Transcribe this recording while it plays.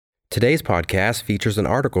Today's podcast features an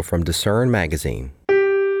article from Discern Magazine.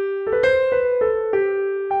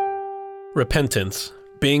 Repentance,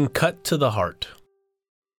 being cut to the heart.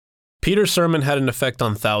 Peter's sermon had an effect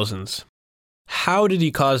on thousands. How did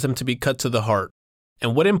he cause them to be cut to the heart?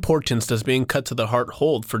 And what importance does being cut to the heart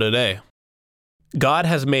hold for today? God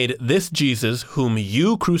has made this Jesus, whom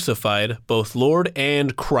you crucified, both Lord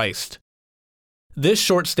and Christ. This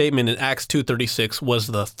short statement in Acts 2:36 was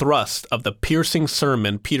the thrust of the piercing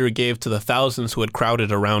sermon Peter gave to the thousands who had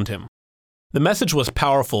crowded around him. The message was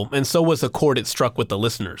powerful, and so was the chord it struck with the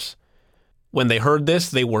listeners. When they heard this,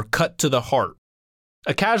 they were cut to the heart.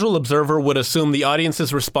 A casual observer would assume the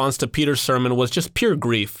audience's response to Peter's sermon was just pure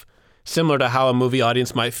grief, similar to how a movie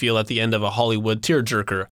audience might feel at the end of a Hollywood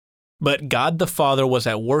tearjerker. But God the Father was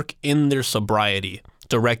at work in their sobriety,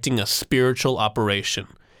 directing a spiritual operation.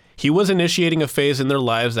 He was initiating a phase in their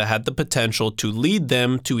lives that had the potential to lead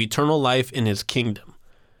them to eternal life in His kingdom.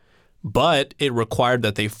 But it required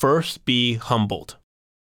that they first be humbled.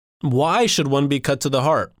 Why should one be cut to the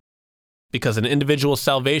heart? Because an individual's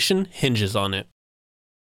salvation hinges on it.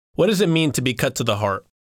 What does it mean to be cut to the heart?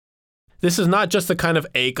 This is not just the kind of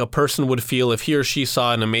ache a person would feel if he or she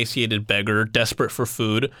saw an emaciated beggar desperate for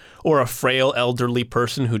food, or a frail elderly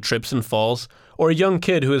person who trips and falls, or a young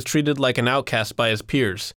kid who is treated like an outcast by his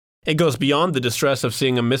peers. It goes beyond the distress of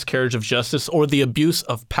seeing a miscarriage of justice or the abuse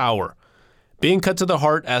of power. Being cut to the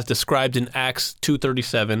heart, as described in Acts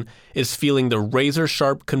 2:37, is feeling the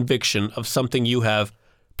razor-sharp conviction of something you have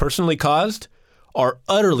personally caused, are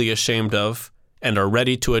utterly ashamed of, and are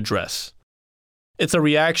ready to address. It's a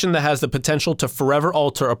reaction that has the potential to forever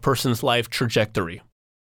alter a person's life trajectory.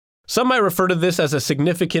 Some might refer to this as a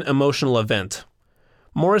significant emotional event.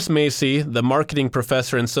 Morris Macy, the marketing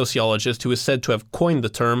professor and sociologist who is said to have coined the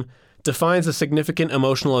term, defines a significant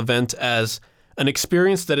emotional event as an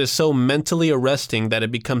experience that is so mentally arresting that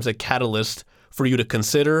it becomes a catalyst for you to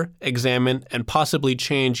consider, examine, and possibly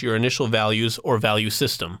change your initial values or value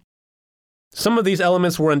system. Some of these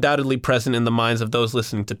elements were undoubtedly present in the minds of those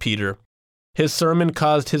listening to Peter. His sermon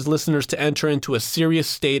caused his listeners to enter into a serious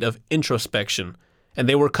state of introspection, and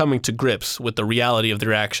they were coming to grips with the reality of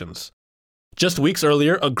their actions. Just weeks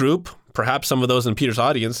earlier, a group, perhaps some of those in Peter's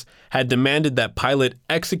audience, had demanded that Pilate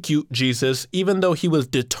execute Jesus even though he was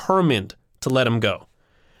determined to let him go.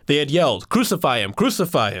 They had yelled, "Crucify him!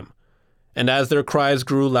 Crucify him!" And as their cries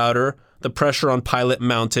grew louder, the pressure on Pilate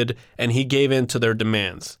mounted, and he gave in to their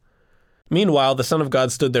demands. Meanwhile, the Son of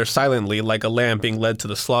God stood there silently like a lamb being led to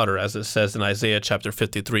the slaughter, as it says in Isaiah chapter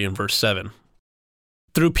 53 and verse 7.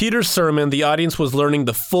 Through Peter's sermon, the audience was learning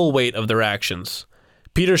the full weight of their actions.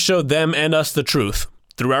 Peter showed them and us the truth.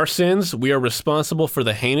 Through our sins, we are responsible for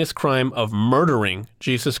the heinous crime of murdering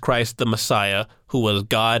Jesus Christ the Messiah, who was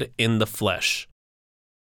God in the flesh.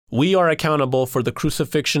 We are accountable for the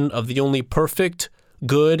crucifixion of the only perfect,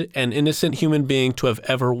 good, and innocent human being to have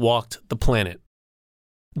ever walked the planet.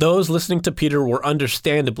 Those listening to Peter were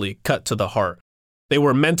understandably cut to the heart. They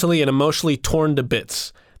were mentally and emotionally torn to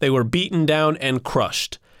bits. They were beaten down and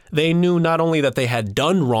crushed. They knew not only that they had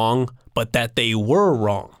done wrong, but that they were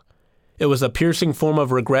wrong. It was a piercing form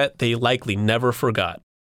of regret they likely never forgot.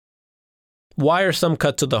 Why are some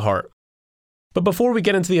cut to the heart? But before we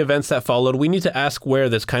get into the events that followed, we need to ask where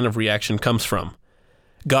this kind of reaction comes from.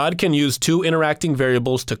 God can use two interacting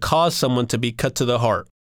variables to cause someone to be cut to the heart: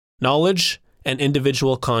 knowledge and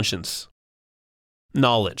individual conscience.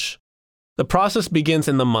 Knowledge. The process begins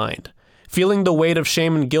in the mind. Feeling the weight of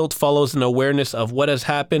shame and guilt follows an awareness of what has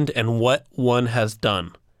happened and what one has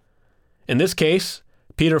done. In this case,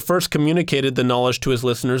 Peter first communicated the knowledge to his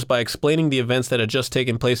listeners by explaining the events that had just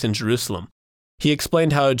taken place in Jerusalem. He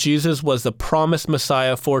explained how Jesus was the promised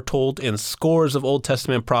Messiah foretold in scores of Old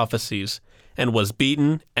Testament prophecies, and was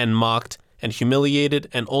beaten and mocked and humiliated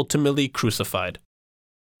and ultimately crucified.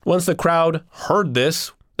 Once the crowd heard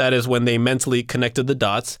this, that is, when they mentally connected the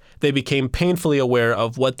dots, they became painfully aware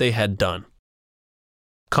of what they had done.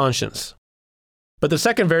 Conscience. But the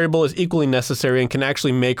second variable is equally necessary and can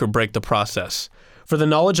actually make or break the process. For the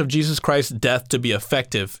knowledge of Jesus Christ's death to be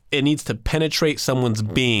effective, it needs to penetrate someone's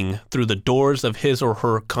being through the doors of his or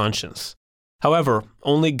her conscience. However,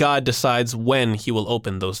 only God decides when He will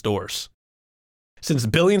open those doors. Since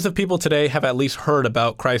billions of people today have at least heard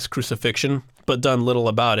about Christ's crucifixion, but done little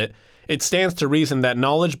about it, it stands to reason that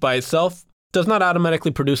knowledge by itself does not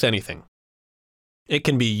automatically produce anything. It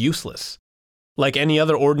can be useless, like any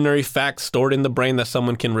other ordinary fact stored in the brain that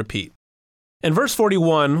someone can repeat. In verse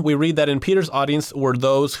 41, we read that in Peter's audience were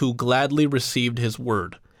those who gladly received his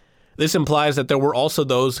word. This implies that there were also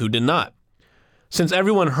those who did not. Since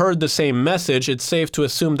everyone heard the same message, it's safe to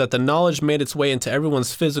assume that the knowledge made its way into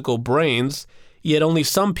everyone's physical brains, yet only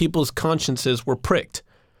some people's consciences were pricked.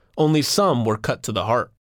 Only some were cut to the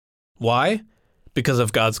heart. Why? Because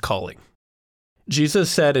of God's calling. Jesus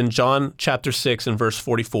said in John chapter 6 and verse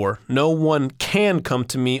 44, "No one can come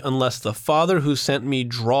to me unless the Father who sent me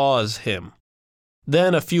draws him."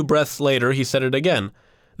 Then a few breaths later, he said it again,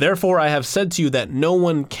 "Therefore I have said to you that no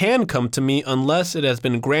one can come to me unless it has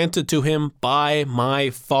been granted to him by my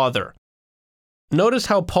Father." Notice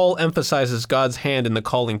how Paul emphasizes God's hand in the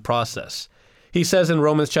calling process. He says in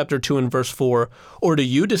Romans chapter 2 and verse 4, "Or do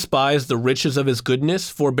you despise the riches of his goodness,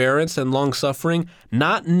 forbearance, and long-suffering,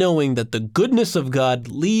 not knowing that the goodness of God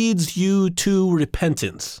leads you to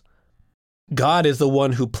repentance?" God is the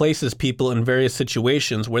one who places people in various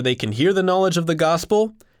situations where they can hear the knowledge of the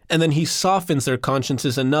gospel, and then he softens their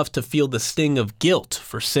consciences enough to feel the sting of guilt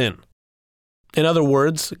for sin. In other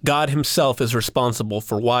words, God himself is responsible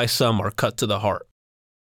for why some are cut to the heart.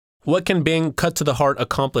 What can being cut to the heart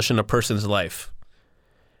accomplish in a person's life?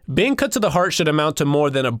 Being cut to the heart should amount to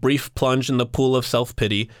more than a brief plunge in the pool of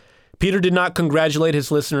self-pity. Peter did not congratulate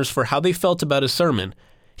his listeners for how they felt about his sermon.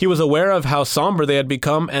 He was aware of how somber they had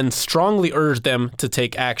become and strongly urged them to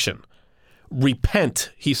take action.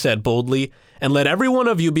 "Repent," he said boldly, "and let every one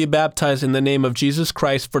of you be baptized in the name of Jesus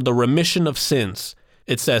Christ for the remission of sins,"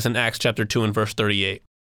 it says in Acts chapter 2 and verse 38.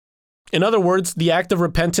 In other words, the act of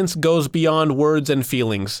repentance goes beyond words and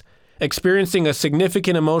feelings. Experiencing a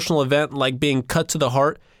significant emotional event like being cut to the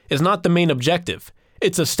heart is not the main objective.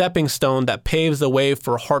 It's a stepping stone that paves the way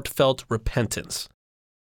for heartfelt repentance.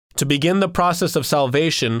 To begin the process of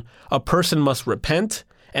salvation, a person must repent,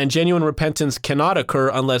 and genuine repentance cannot occur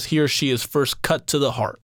unless he or she is first cut to the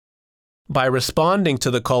heart. By responding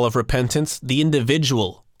to the call of repentance, the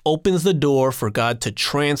individual opens the door for God to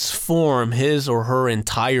transform his or her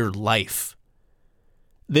entire life.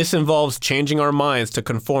 This involves changing our minds to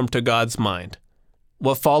conform to God's mind.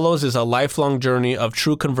 What follows is a lifelong journey of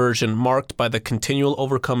true conversion marked by the continual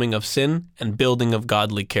overcoming of sin and building of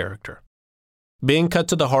godly character. Being cut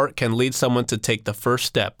to the heart can lead someone to take the first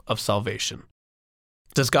step of salvation.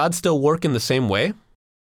 Does God still work in the same way?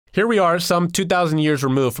 Here we are, some 2,000 years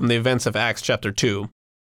removed from the events of Acts chapter 2.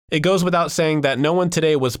 It goes without saying that no one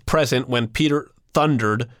today was present when Peter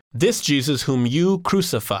thundered, "This Jesus whom you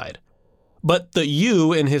crucified." But the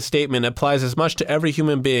 "you" in his statement applies as much to every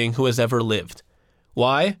human being who has ever lived.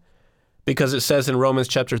 Why? Because it says in Romans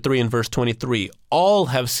chapter 3 and verse 23, "All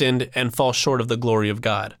have sinned and fall short of the glory of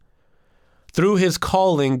God." Through his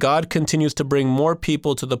calling, God continues to bring more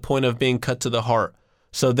people to the point of being cut to the heart,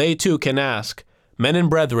 so they too can ask, "Men and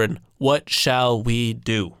brethren, what shall we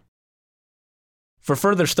do?" For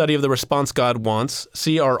further study of the response God wants,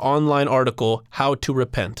 see our online article, How to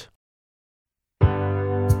Repent.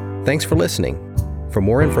 Thanks for listening. For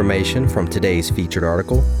more information from today's featured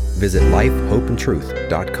article, visit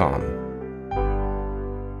lifehopeandtruth.com.